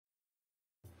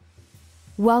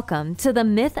Welcome to the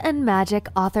Myth and Magic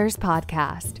Authors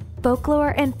Podcast,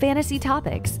 folklore and fantasy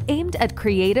topics aimed at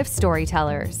creative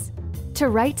storytellers. To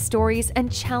write stories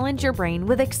and challenge your brain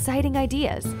with exciting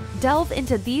ideas, delve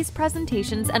into these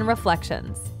presentations and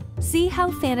reflections. See how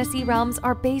fantasy realms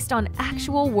are based on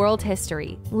actual world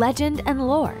history, legend, and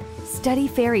lore. Study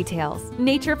fairy tales,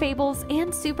 nature fables,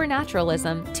 and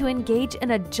supernaturalism to engage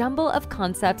in a jumble of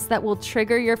concepts that will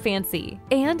trigger your fancy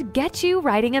and get you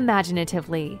writing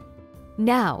imaginatively.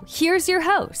 Now, here's your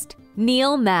host,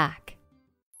 Neil Mack.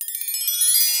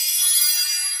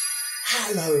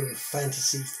 Hello,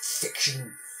 fantasy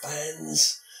fiction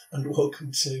fans, and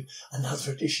welcome to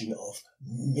another edition of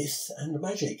Myth and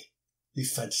Magic, the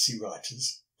Fantasy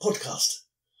Writers Podcast.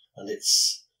 And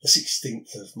it's the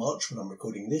 16th of March when I'm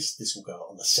recording this. This will go out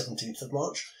on the 17th of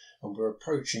March, and we're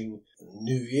approaching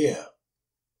New Year.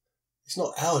 It's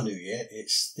not our New Year,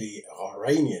 it's the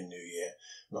Iranian New Year,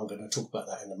 and I'm going to talk about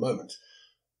that in a moment.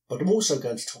 But I'm also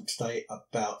going to talk today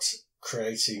about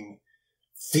creating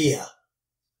fear,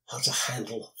 how to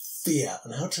handle fear,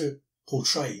 and how to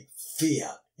portray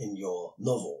fear in your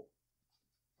novel.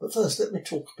 But first, let me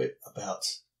talk a bit about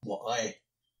what I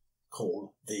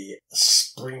call the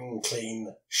spring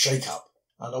clean shake-up.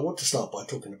 And I want to start by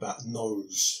talking about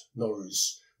Nowruz,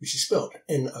 which is spelled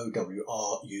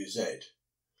Nowruz.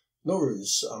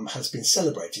 Nowruz has been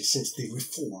celebrated since the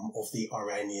reform of the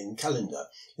Iranian calendar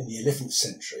in the 11th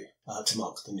century to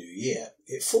mark the new year.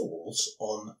 It falls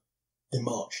on the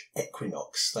March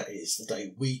equinox, that is, the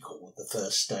day we call the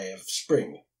first day of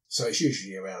spring. So it's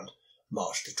usually around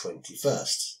March the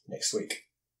 21st, next week.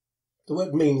 The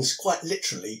word means quite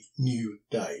literally new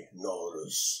day,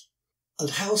 Nowruz. And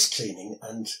house cleaning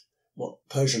and what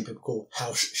Persian people call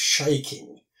house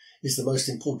shaking is the most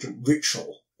important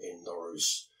ritual in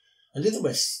Nowruz. And in the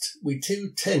West, we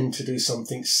too tend to do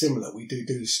something similar. We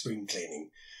do spring cleaning,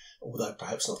 although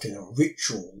perhaps not in a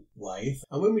ritual way.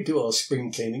 And when we do our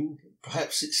spring cleaning,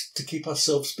 perhaps it's to keep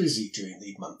ourselves busy during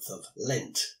the month of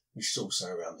Lent, which is also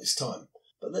around this time.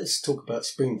 But let's talk about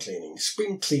spring cleaning.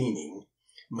 Spring cleaning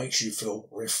makes you feel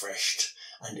refreshed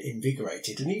and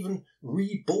invigorated and even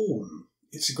reborn.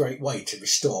 It's a great way to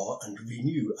restore and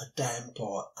renew a damp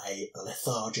or a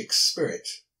lethargic spirit.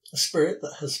 A spirit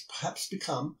that has perhaps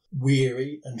become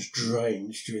weary and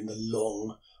drained during the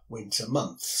long winter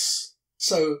months.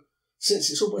 So,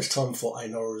 since it's almost time for a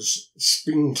Nowruz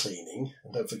spring cleaning,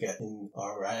 and don't forget in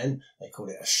Iran they call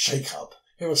it a shake-up,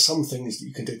 here are some things that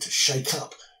you can do to shake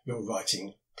up your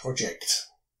writing project.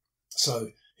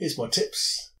 So, here's my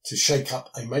tips to shake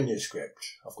up a manuscript.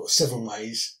 I've got 7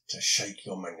 ways to shake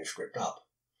your manuscript up.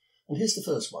 And here's the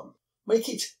first one. Make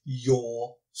it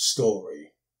your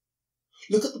story.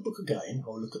 Look at the book again,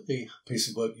 or look at the piece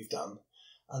of work you've done,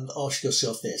 and ask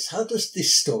yourself this: how does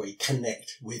this story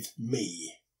connect with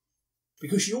me?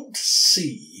 Because you ought to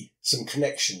see some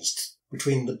connections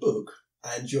between the book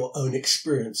and your own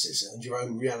experiences and your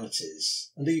own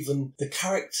realities, and even the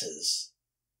characters.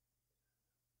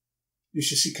 You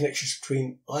should see connections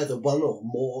between either one or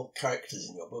more characters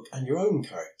in your book and your own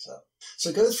character.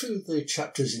 So go through the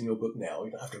chapters in your book now.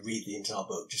 You don't have to read the entire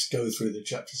book, just go through the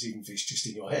chapters even if it's just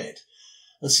in your head.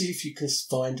 And see if you can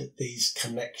find these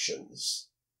connections.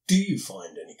 Do you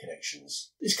find any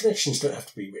connections? These connections don't have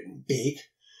to be written big,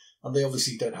 and they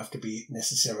obviously don't have to be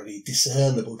necessarily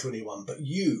discernible to anyone but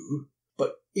you.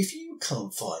 But if you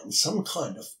can't find some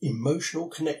kind of emotional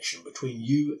connection between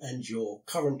you and your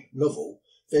current novel,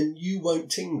 then you won't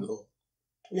tingle.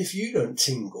 And if you don't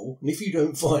tingle, and if you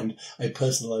don't find a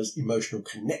personalised emotional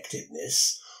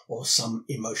connectedness or some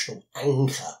emotional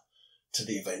anchor to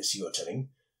the events you're telling,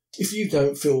 if you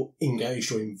don't feel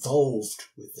engaged or involved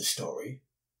with the story,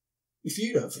 if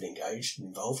you don't feel engaged and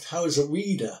involved, how is a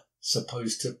reader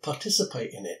supposed to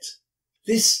participate in it?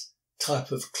 This type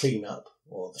of clean-up,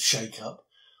 or the shake-up,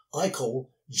 I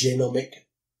call genomic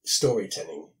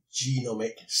storytelling.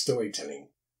 Genomic storytelling.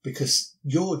 Because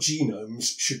your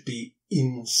genomes should be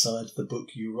inside the book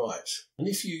you write. And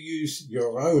if you use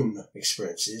your own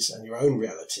experiences and your own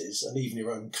realities and even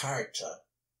your own character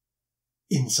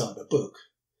inside a book,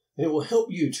 and it will help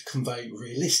you to convey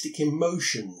realistic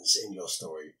emotions in your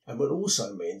story, and will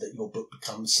also mean that your book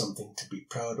becomes something to be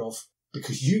proud of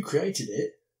because you created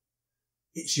it,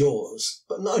 it's yours,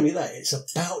 but not only that, it's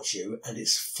about you and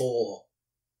it's for.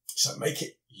 So make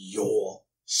it your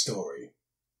story.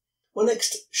 My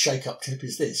next shake-up tip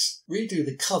is this: redo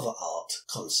the cover art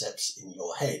concepts in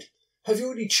your head. Have you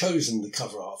already chosen the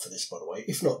cover art for this, by the way?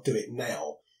 If not, do it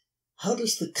now. How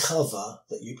does the cover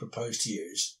that you propose to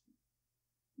use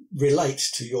relate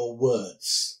to your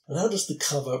words? And how does the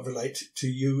cover relate to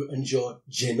you and your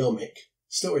genomic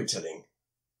storytelling?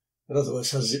 In other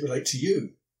words, how does it relate to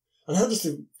you? And how does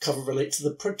the cover relate to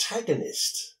the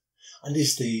protagonist? And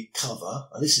is the cover,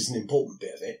 and this is an important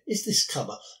bit of it, is this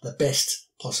cover the best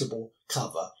possible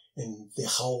cover in the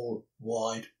whole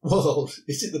wide world?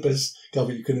 Is it the best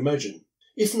cover you can imagine?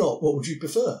 If not, what would you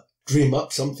prefer? Dream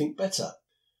up something better.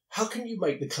 How can you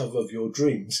make the cover of your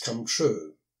dreams come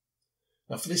true?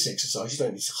 Now, for this exercise, you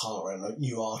don't need to hire a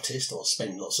new artist or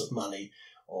spend lots of money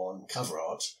on cover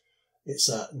art.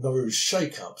 It's Nowruz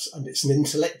shake-ups, and it's an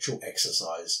intellectual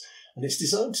exercise, and it's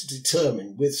designed to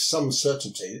determine with some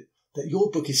certainty that your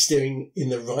book is steering in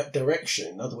the right direction.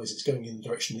 In other words, it's going in the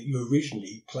direction that you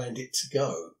originally planned it to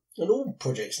go. And all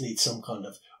projects need some kind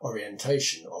of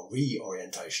orientation or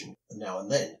reorientation now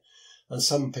and then. And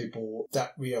some people,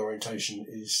 that reorientation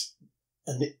is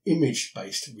an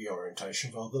image-based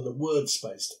reorientation rather than a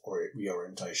words-based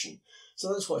reorientation.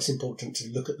 So that's why it's important to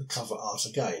look at the cover art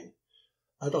again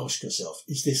and ask yourself,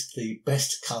 is this the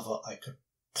best cover I could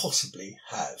possibly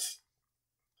have?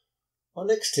 Our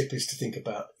next tip is to think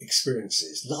about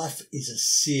experiences. Life is a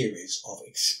series of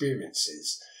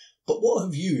experiences. But what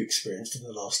have you experienced in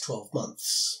the last 12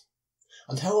 months?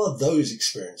 And how are those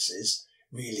experiences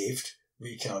relived,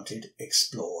 recounted,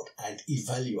 explored and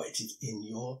evaluated in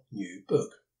your new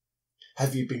book?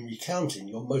 Have you been recounting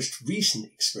your most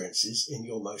recent experiences in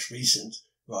your most recent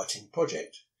writing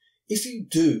project? If you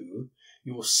do,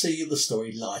 you will see the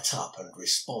story light up and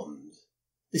respond.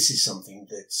 This is something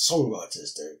that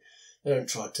songwriters do. They don't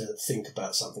try to think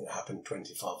about something that happened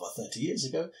 25 or 30 years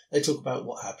ago. They talk about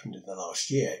what happened in the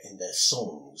last year in their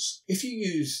songs. If you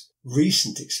use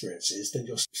recent experiences, then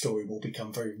your story will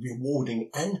become very rewarding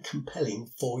and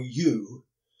compelling for you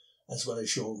as well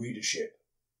as your readership.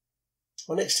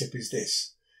 My next tip is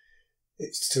this.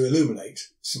 It's to illuminate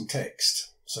some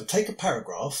text. So take a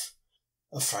paragraph,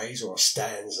 a phrase or a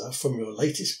stanza from your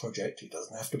latest project. It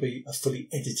doesn't have to be a fully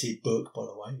edited book, by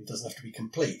the way. It doesn't have to be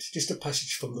complete. Just a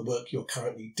passage from the work you're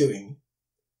currently doing.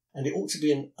 And it ought to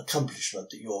be an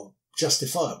accomplishment that you're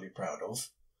justifiably proud of.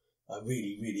 A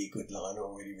really, really good line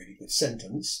or a really, really good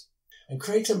sentence. And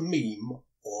create a meme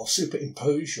or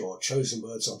superimpose your chosen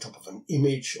words on top of an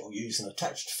image or use an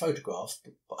attached photograph.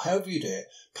 But however you do it,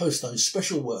 post those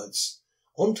special words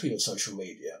onto your social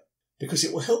media because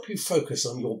it will help you focus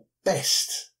on your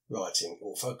best writing,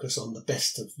 or focus on the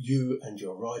best of you and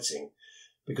your writing,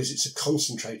 because it's a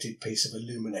concentrated piece of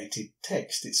illuminated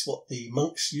text. It's what the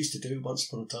monks used to do once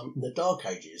upon a time in the Dark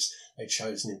Ages. They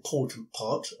chose an important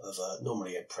part of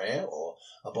normally a prayer or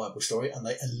a Bible story, and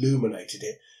they illuminated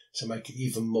it to make it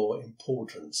even more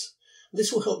important.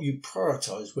 This will help you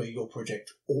prioritise where your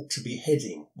project ought to be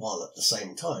heading, while at the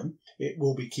same time it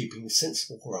will be keeping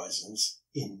sensible horizons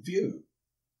in view.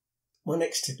 My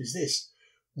next tip is this.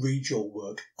 Read your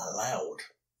work aloud.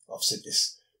 I've said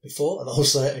this before and I'll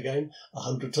say it again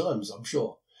 100 times, I'm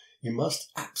sure. You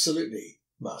absolutely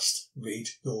must read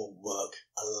your work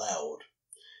aloud.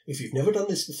 If you've never done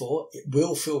this before, it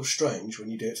will feel strange when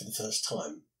you do it for the first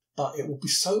time, but it will be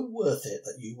so worth it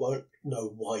that you won't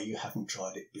know why you haven't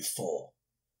tried it before.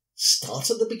 Start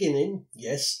at the beginning,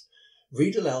 yes.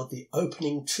 Read aloud the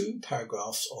opening 2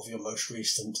 paragraphs of your most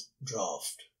recent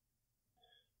draft.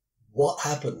 What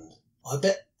happened? I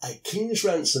bet a king's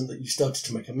ransom that you started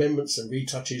to make amendments and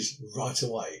retouches right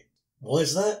away. Why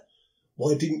is that?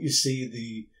 Why didn't you see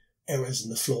the errors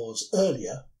and the flaws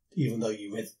earlier, even though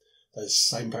you read those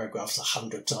same paragraphs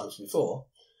 100 times before?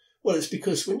 Well, it's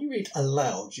because when you read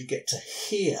aloud, you get to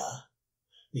hear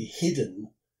the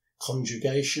hidden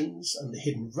conjugations and the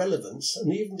hidden relevance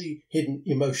and even the hidden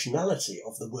emotionality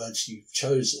of the words you've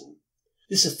chosen.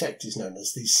 This effect is known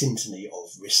as the syntony of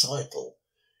recital.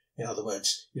 In other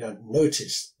words, you don't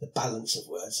notice the balance of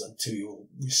words until you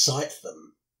recite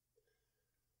them.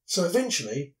 So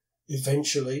eventually,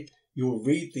 you'll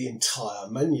read the entire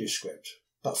manuscript.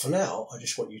 But for now, I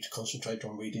just want you to concentrate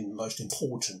on reading the most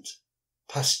important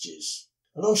passages.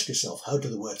 And ask yourself, how do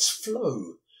the words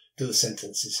flow? Do the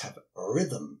sentences have a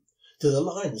rhythm? Do the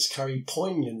lines carry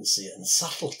poignancy and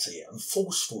subtlety and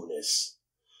forcefulness?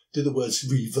 Do the words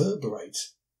reverberate?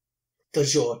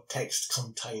 Does your text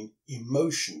contain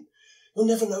emotion? You'll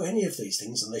never know any of these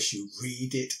things unless you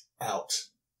read it out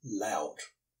loud.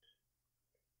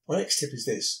 My next tip is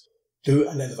this. Do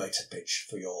an elevator pitch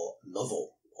for your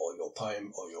novel or your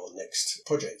poem or your next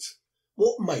project.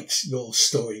 What makes your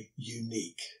story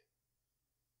unique?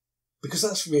 Because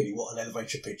that's really what an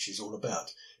elevator pitch is all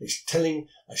about. It's telling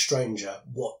a stranger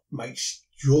what makes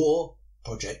your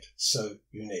project so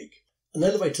unique. An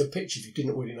elevator pitch, if you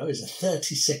didn't already know, is a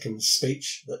 30-second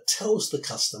speech that tells the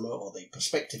customer or the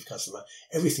prospective customer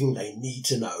everything they need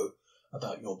to know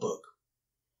about your book.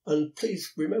 And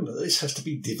please remember that this has to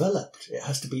be developed. It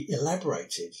has to be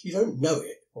elaborated. You don't know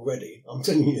it already. I'm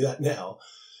telling you that now.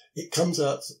 It comes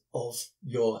out of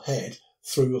your head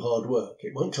through hard work.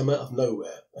 It won't come out of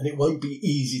nowhere, and it won't be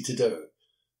easy to do.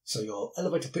 So your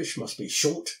elevator pitch must be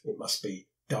short, it must be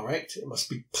direct, it must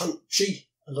be punchy,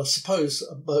 and I suppose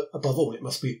above all it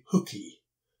must be hooky.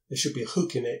 There should be a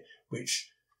hook in it which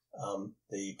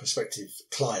the prospective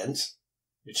client,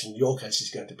 which in your case is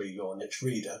going to be your next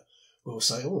reader, will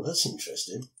say, oh, that's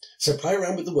interesting. So play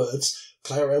around with the words,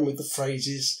 play around with the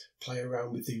phrases, play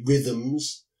around with the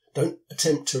rhythms. Don't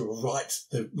attempt to write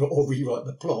or rewrite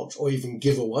the plot or even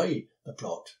give away the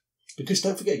plot. Because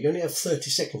don't forget, you only have 30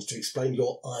 seconds to explain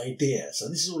your idea. So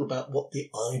this is all about what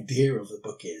the idea of the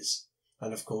book is.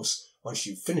 And of course, once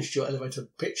you've finished your elevator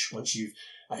pitch, once you've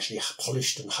actually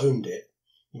polished and honed it,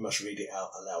 you must read it out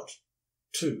aloud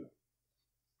too.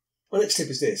 My next tip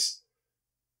is this.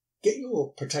 Get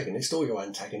your protagonist or your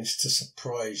antagonist to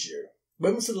surprise you.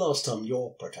 When was the last time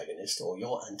your protagonist or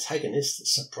your antagonist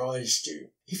surprised you?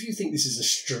 If you think this is a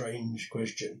strange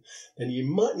question, then you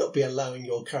might not be allowing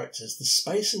your characters the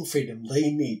space and freedom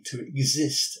they need to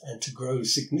exist and to grow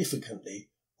significantly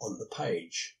on the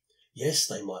page. Yes,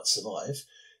 they might survive.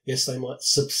 Yes, they might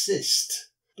subsist.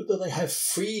 But do they have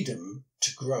freedom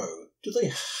to grow? Do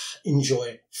they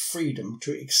enjoy freedom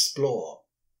to explore?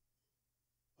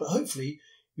 But hopefully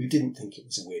you didn't think it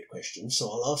was a weird question, so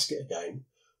I'll ask it again.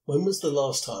 When was the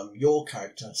last time your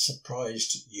character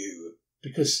surprised you?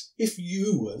 Because if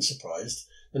you weren't surprised,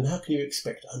 then how can you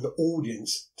expect an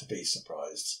audience to be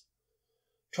surprised?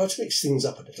 Try to mix things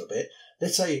up a little bit.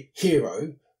 Let a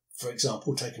hero, for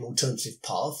example, take an alternative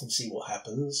path and see what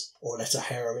happens, or let a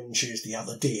heroine choose the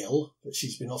other deal that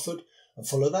she's been offered and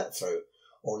follow that through,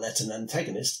 or let an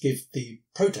antagonist give the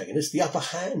protagonist the upper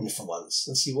hand for once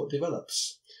and see what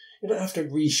develops. You don't have to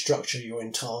restructure your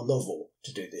entire novel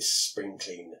to do this spring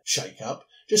clean shake-up.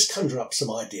 Just conjure up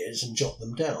some ideas and jot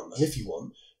them down. And if you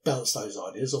want, bounce those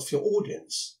ideas off your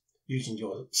audience using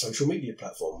your social media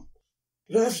platform.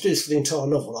 You don't have to do this for the entire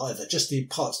novel either, just the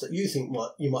parts that you think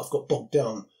you might have got bogged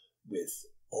down with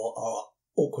or are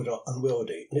awkward or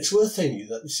unwieldy. And it's worth telling you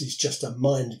that this is just a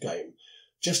mind game,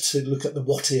 just to look at the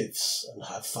what-ifs and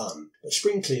have fun. But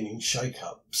spring cleaning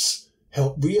shake-ups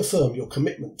help reaffirm your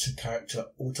commitment to character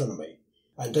autonomy.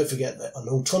 And don't forget that an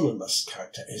autonomous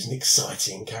character is an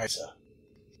exciting character.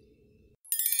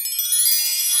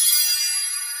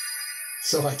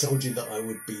 So I told you that I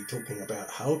would be talking about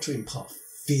how to impart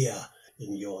fear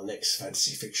in your next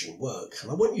fantasy fiction work.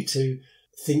 And I want you to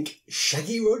think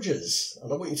Shaggy Rogers.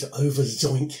 And I want you to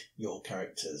overzoink your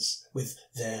characters with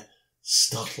their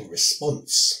startle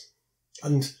response.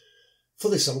 And for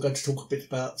this, I'm going to talk a bit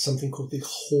about something called the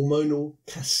hormonal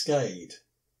cascade.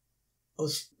 I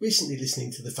was recently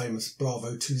listening to the famous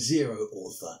Bravo 20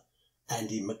 author,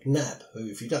 Andy McNabb, who,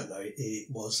 if you don't know, he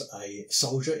was a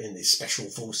soldier in the special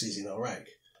forces in Iraq.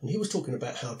 And he was talking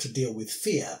about how to deal with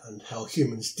fear and how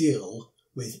humans deal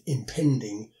with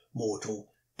impending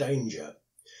mortal danger.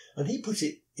 And he put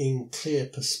it in clear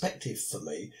perspective for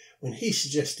me when he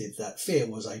suggested that fear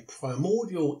was a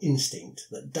primordial instinct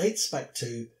that dates back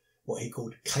to what he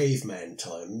called caveman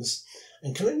times,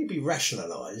 and can only be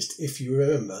rationalised if you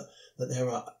remember that there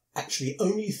are actually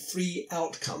only 3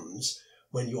 outcomes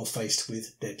when you're faced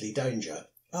with deadly danger.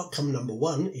 Outcome number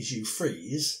 1 is you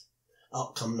freeze,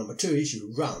 outcome number 2 is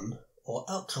you run, or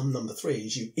outcome number 3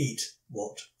 is you eat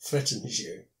what threatens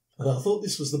you. And I thought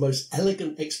this was the most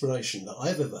elegant explanation that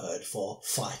I've ever heard for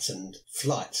fight and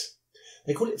flight.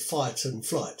 They call it fight and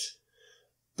flight,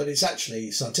 but it's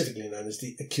actually scientifically known as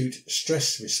the acute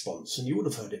stress response, and you would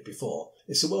have heard it before.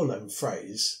 It's a well-known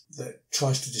phrase that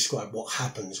tries to describe what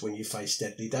happens when you face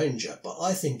deadly danger, but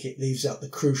I think it leaves out the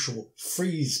crucial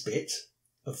freeze bit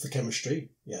of the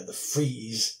chemistry. The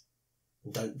freeze,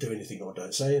 and don't do anything or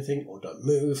don't say anything or don't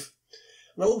move.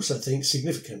 And I also think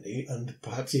significantly, and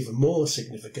perhaps even more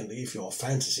significantly if you're a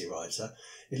fantasy writer,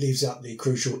 it leaves out the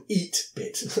crucial eat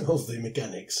bit of the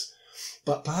mechanics.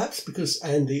 But perhaps because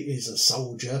Andy is a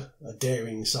soldier, a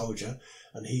daring soldier,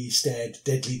 and he stared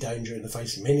deadly danger in the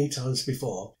face many times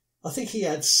before, I think he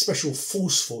adds special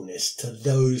forcefulness to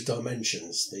those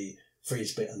dimensions, the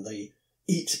freeze bit and the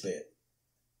eat bit.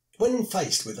 When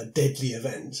faced with a deadly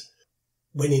event,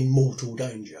 when in mortal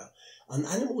danger, an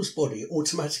animal's body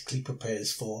automatically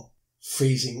prepares for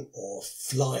freezing or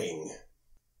flying,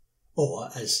 or,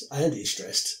 as Andy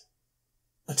stressed,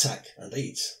 attack and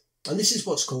eat. And this is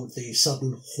what's called the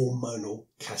sudden hormonal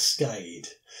cascade.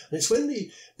 And it's when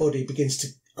the body begins to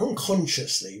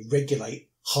unconsciously regulate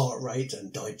heart rate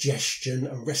and digestion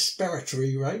and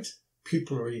respiratory rate,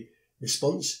 pupillary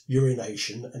response,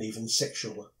 urination and even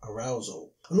sexual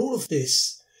arousal. And all of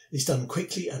this is done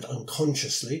quickly and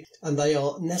unconsciously, and they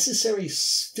are necessary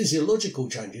physiological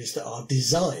changes that are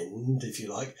designed, if you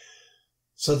like,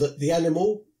 so that the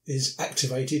animal is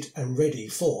activated and ready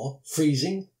for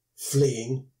freezing,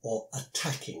 fleeing, or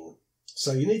attacking.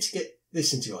 So you need to get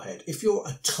this into your head. If you're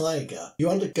a tiger, you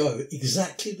undergo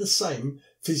exactly the same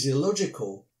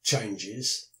physiological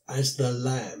changes as the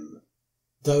lamb,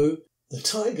 though the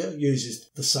tiger uses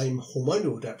the same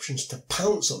hormonal adaptations to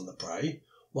pounce on the prey,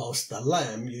 whilst the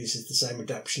lamb uses the same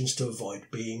adaptations to avoid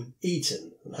being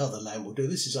eaten. And how the lamb will do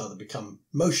this is either become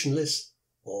motionless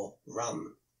or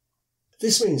run.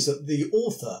 This means that the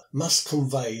author must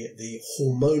convey the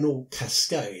hormonal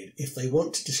cascade if they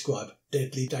want to describe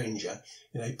deadly danger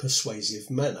in a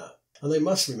persuasive manner. And they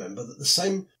must remember that the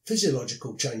same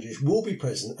physiological changes will be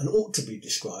present and ought to be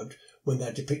described when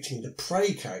they're depicting the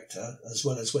prey character as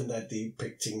well as when they're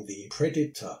depicting the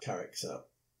predator character.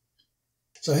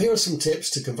 So here are some tips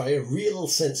to convey a real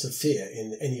sense of fear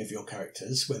in any of your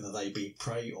characters, whether they be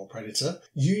prey or predator,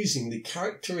 using the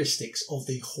characteristics of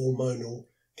the hormonal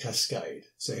cascade.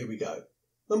 So here we go.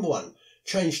 Number 1,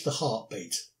 change the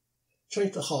heartbeat.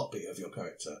 Change the heartbeat of your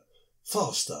character.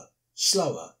 Faster,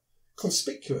 slower,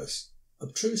 conspicuous,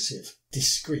 obtrusive,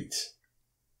 discreet.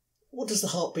 What does the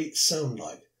heartbeat sound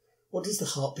like? What does the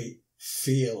heartbeat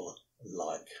feel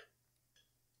like?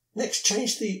 Next,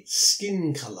 change the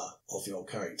skin colour of your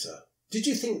character. Did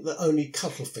you think that only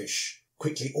cuttlefish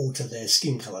quickly alter their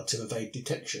skin colour to evade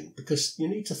detection? Because you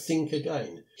need to think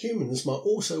again. Humans might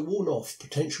also warn off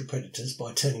potential predators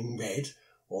by turning red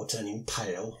or turning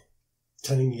pale,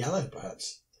 turning yellow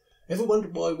perhaps. Ever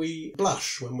wondered why we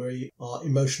blush when we are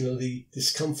emotionally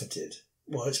discomforted?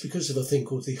 Well, it's because of a thing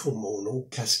called the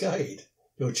hormonal cascade.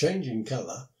 You're changing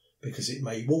colour because it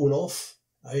may warn off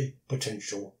a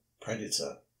potential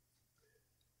predator.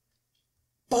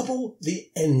 Bubble the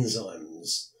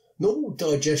enzymes. Normal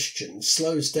digestion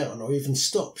slows down or even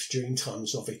stops during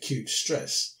times of acute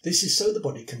stress. This is so the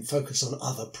body can focus on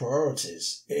other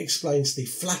priorities. It explains the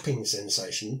flapping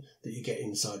sensation that you get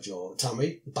inside your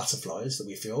tummy, the butterflies that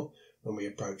we feel when we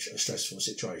approach a stressful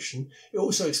situation. It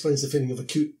also explains the feeling of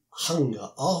acute hunger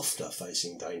after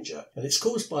facing danger, and it's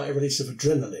caused by a release of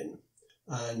adrenaline,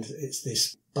 and it's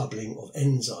this bubbling of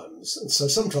enzymes. And so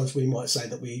sometimes we might say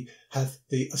that we have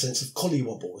a sense of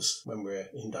collywobbles when we're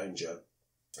in danger.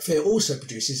 Fear also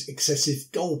produces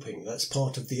excessive gulping. That's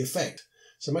part of the effect.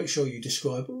 So make sure you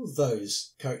describe all of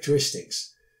those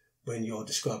characteristics when you're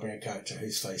describing a character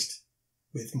who's faced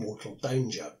with mortal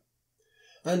danger.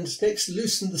 And next,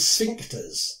 loosen the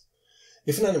sphincters.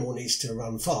 If an animal needs to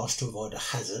run fast to avoid a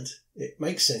hazard, it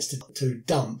makes sense to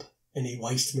dump any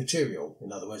waste material,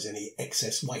 in other words, any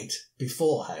excess weight,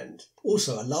 beforehand.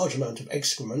 Also, a large amount of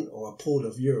excrement or a pool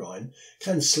of urine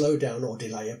can slow down or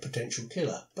delay a potential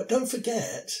killer. But don't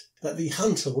forget that the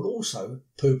hunter will also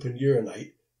poop and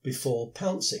urinate before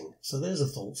pouncing, so there's a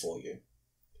thought for you.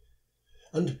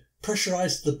 And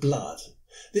pressurise the blood.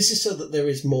 This is so that there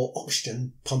is more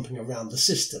oxygen pumping around the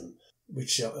system,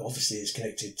 which obviously is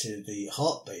connected to the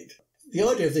heartbeat. The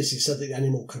idea of this is so that the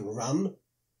animal can run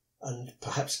and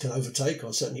perhaps can overtake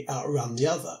or certainly outrun the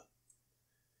other.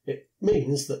 It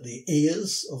means that the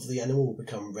ears of the animal will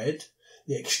become red,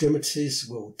 the extremities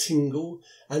will tingle,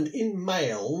 and in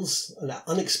males, an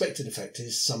unexpected effect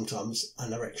is sometimes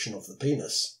an erection of the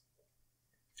penis.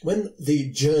 When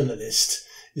the journalist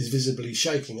is visibly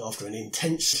shaking after an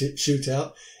intense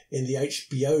shootout in the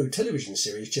HBO television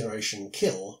series Generation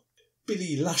Kill,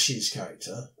 Billy Lush's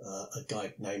character, a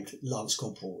guy named Lance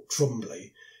Corporal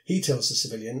Trombley, he tells the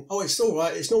civilian, "Oh, it's all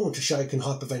right, it's normal to shake and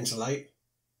hyperventilate."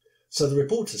 So the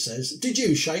reporter says, "Did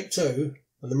you shake too?"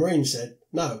 And the Marine said,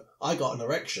 "No, I got an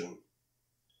erection."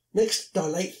 Next,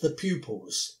 dilate the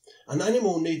pupils. An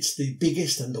animal needs the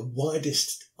biggest and the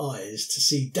widest eyes to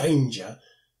see danger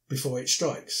before it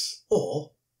strikes.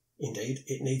 Or, indeed,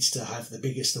 it needs to have the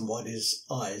biggest and widest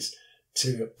eyes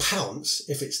to pounce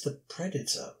if it's the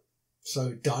predator.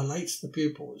 So dilate the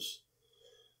pupils.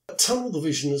 Tunnel the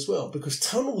vision as well, because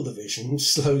tunnel the vision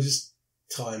slows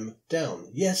time down.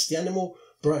 Yes, the animal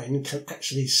brain can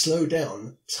actually slow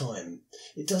down time.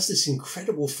 It does this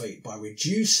incredible feat by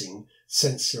reducing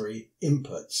sensory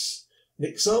inputs. An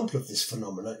example of this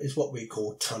phenomena is what we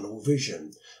call tunnel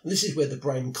vision. And this is where the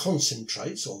brain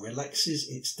concentrates or relaxes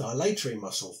its dilatory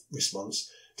muscle response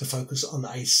to focus on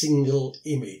a single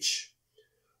image.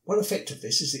 One effect of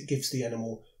this is it gives the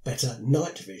animal better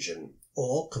night vision,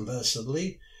 or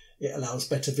conversely, it allows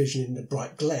better vision in the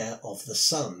bright glare of the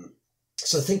sun.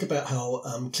 So think about how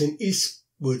Clint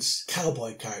Eastwood's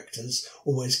cowboy characters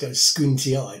always go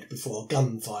squinty-eyed before a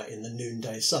gunfight in the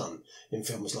noonday sun in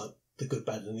films like The Good,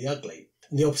 Bad and the Ugly.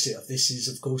 And the opposite of this is,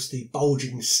 of course, the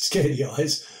bulging, scaredy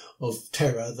eyes of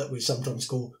terror that we sometimes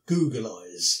call Google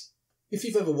eyes. If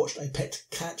you've ever watched a pet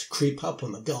cat creep up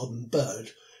on a garden bird,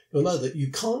 you'll know that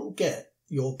you can't get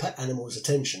your pet animal's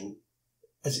attention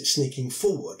as it's sneaking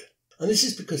forward. And this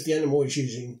is because the animal is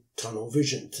using tunnel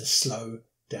vision to slow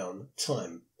down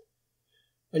time.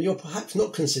 And you'll perhaps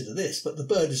not consider this, but the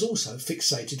bird is also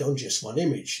fixated on just one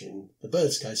image. In the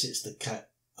bird's case, it's the cat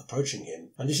approaching him.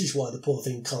 And this is why the poor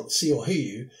thing can't see or hear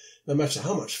you. No matter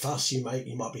how much fuss you make,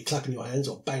 you might be clapping your hands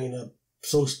or banging a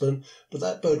saucepan, but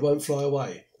that bird won't fly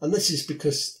away. And this is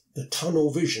because the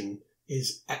tunnel vision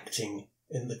is acting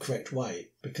in the correct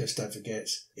way, because don't forget,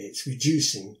 it's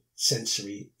reducing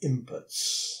sensory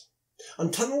inputs.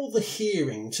 And tunnel the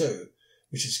hearing too,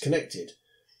 which is connected.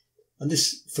 And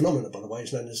this phenomenon, by the way,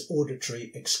 is known as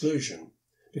auditory exclusion,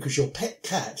 because your pet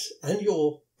cat and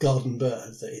your garden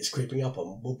bird that it's creeping up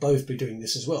on will both be doing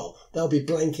this as well. They'll be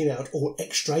blanking out all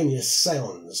extraneous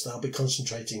sounds. They'll be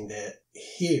concentrating their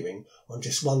hearing on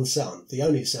just one sound, the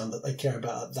only sound that they care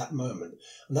about at that moment.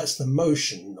 And that's the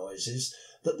motion noises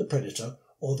that the predator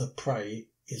or the prey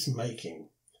is making.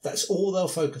 That's all they'll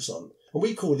focus on. And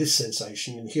we call this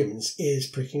sensation in humans ears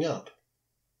pricking up.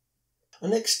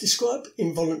 And next, describe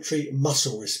involuntary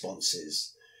muscle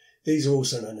responses. These are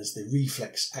also known as the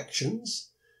reflex actions,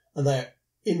 and they're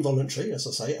involuntary, as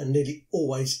I say, and nearly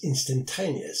always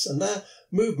instantaneous, and they're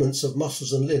movements of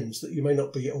muscles and limbs that you may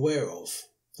not be aware of.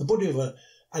 The body of an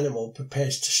animal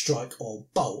prepares to strike or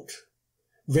bolt,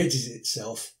 readies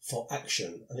itself for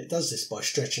action, and it does this by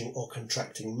stretching or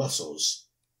contracting muscles.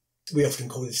 We often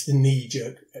call this the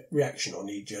knee-jerk reaction or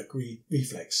knee-jerk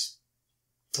reflex,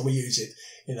 and we use it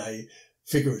in a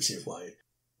figurative way.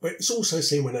 But it's also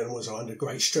seen when animals are under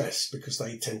great stress because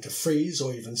they tend to freeze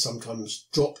or even sometimes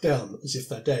drop down as if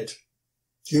they're dead.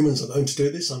 Humans are known to do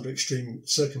this under extreme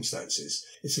circumstances.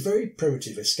 It's a very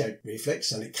primitive escape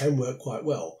reflex and it can work quite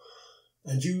well.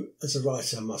 And you as a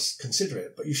writer must consider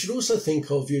it. But you should also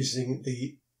think of using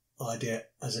the idea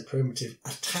as a primitive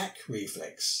attack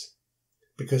reflex.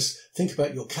 Because think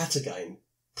about your cat again,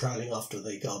 prowling after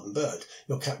the garden bird.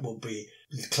 Your cat will be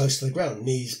close to the ground,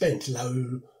 knees bent,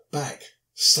 low back,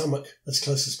 stomach as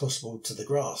close as possible to the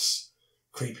grass,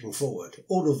 creeping forward.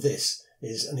 All of this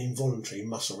is an involuntary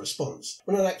muscle response.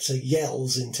 When an actor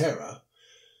yells in terror,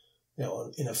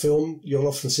 in a film, you'll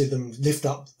often see them lift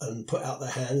up and put out their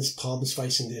hands, palms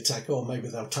facing the attacker, or maybe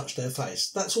they'll touch their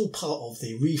face. That's all part of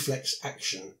the reflex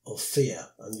action of fear,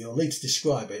 and you'll need to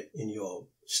describe it in your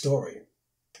story.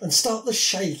 And start the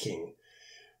shaking.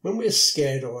 When we're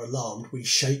scared or alarmed, we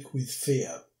shake with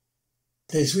fear.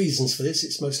 There's reasons for this.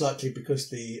 It's most likely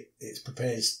because it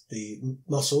prepares the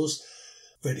muscles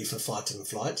ready for fight and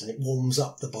flight, and it warms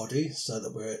up the body so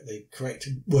that we're at the correct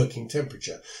working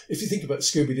temperature. If you think about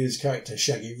Scooby-Doo's character,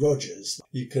 Shaggy Rogers,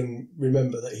 you can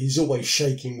remember that he's always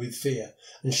shaking with fear.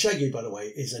 And Shaggy, by the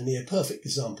way, is a near-perfect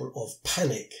example of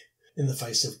panic in the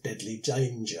face of deadly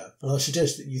danger. And I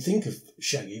suggest that you think of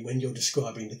Shaggy when you're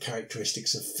describing the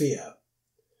characteristics of fear.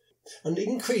 And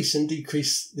increase and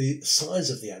decrease the size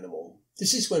of the animal.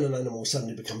 This is when an animal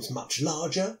suddenly becomes much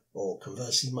larger, or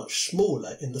conversely much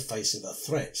smaller in the face of a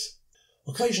threat.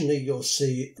 Occasionally you'll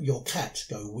see your cat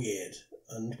go weird,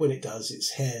 and when it does,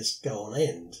 its hairs go on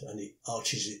end, and it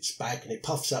arches its back and it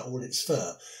puffs out all its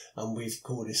fur, and we've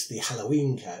called this the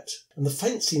Halloween cat. And the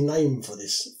fancy name for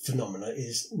this phenomena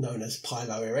is known as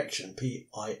piloerection,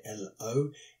 Piloerectation,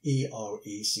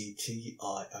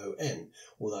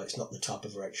 although it's not the type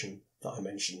of erection that I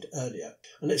mentioned earlier.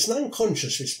 And it's an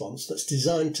unconscious response that's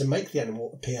designed to make the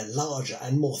animal appear larger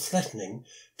and more threatening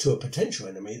to a potential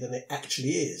enemy than it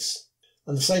actually is.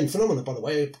 And the same phenomenon, by the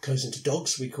way, goes into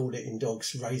dogs. We call it in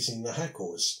dogs raising the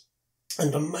hackles.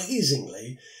 And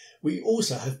amazingly, we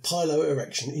also have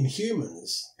piloerection in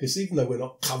humans, because even though we're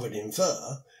not covered in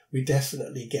fur, we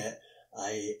definitely get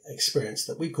a experience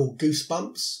that we call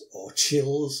goosebumps or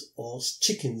chills or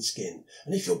chicken skin.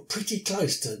 And if you're pretty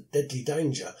close to deadly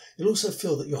danger, you'll also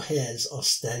feel that your hairs are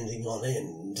standing on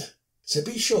end. So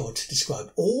be sure to describe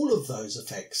all of those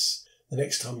effects the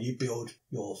next time you build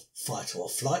your fight or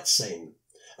flight scene.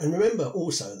 And remember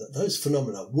also that those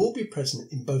phenomena will be present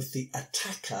in both the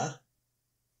attacker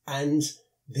and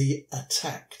the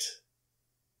attacked.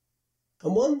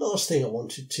 And one last thing I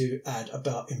wanted to add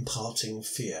about imparting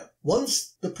fear.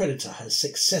 Once the predator has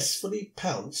successfully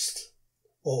pounced,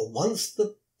 or once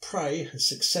the prey has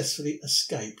successfully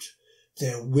escaped,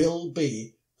 there will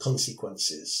be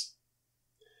consequences.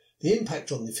 The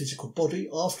impact on the physical body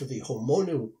after the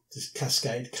hormonal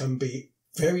cascade can be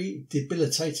very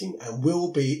debilitating and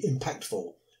will be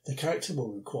impactful. The character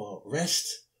will require rest,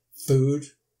 food,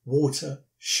 water,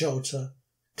 shelter,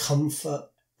 comfort,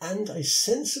 and a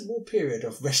sensible period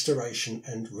of restoration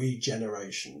and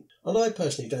regeneration. And I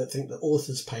personally don't think that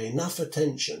authors pay enough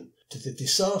attention to the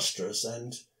disastrous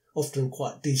and often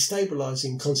quite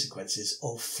destabilising consequences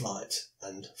of flight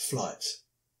and flight.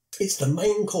 It's the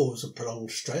main cause of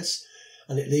prolonged stress,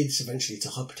 and it leads eventually to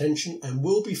hypertension and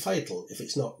will be fatal if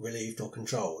it's not relieved or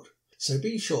controlled. So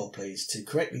be sure, please, to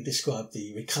correctly describe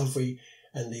the recovery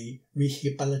and the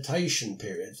rehabilitation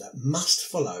period that must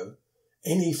follow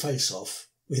any face-off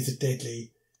with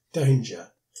deadly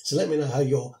danger. So let me know how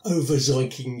you're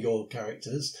over-zoinking your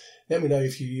characters. Let me know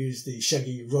if you use the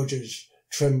Shaggy Rogers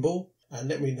tremble, and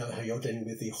let me know how you're dealing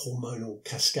with the hormonal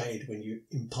cascade when you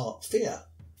impart fear.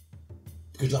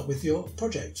 Good luck with your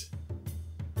project.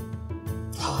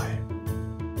 Hi.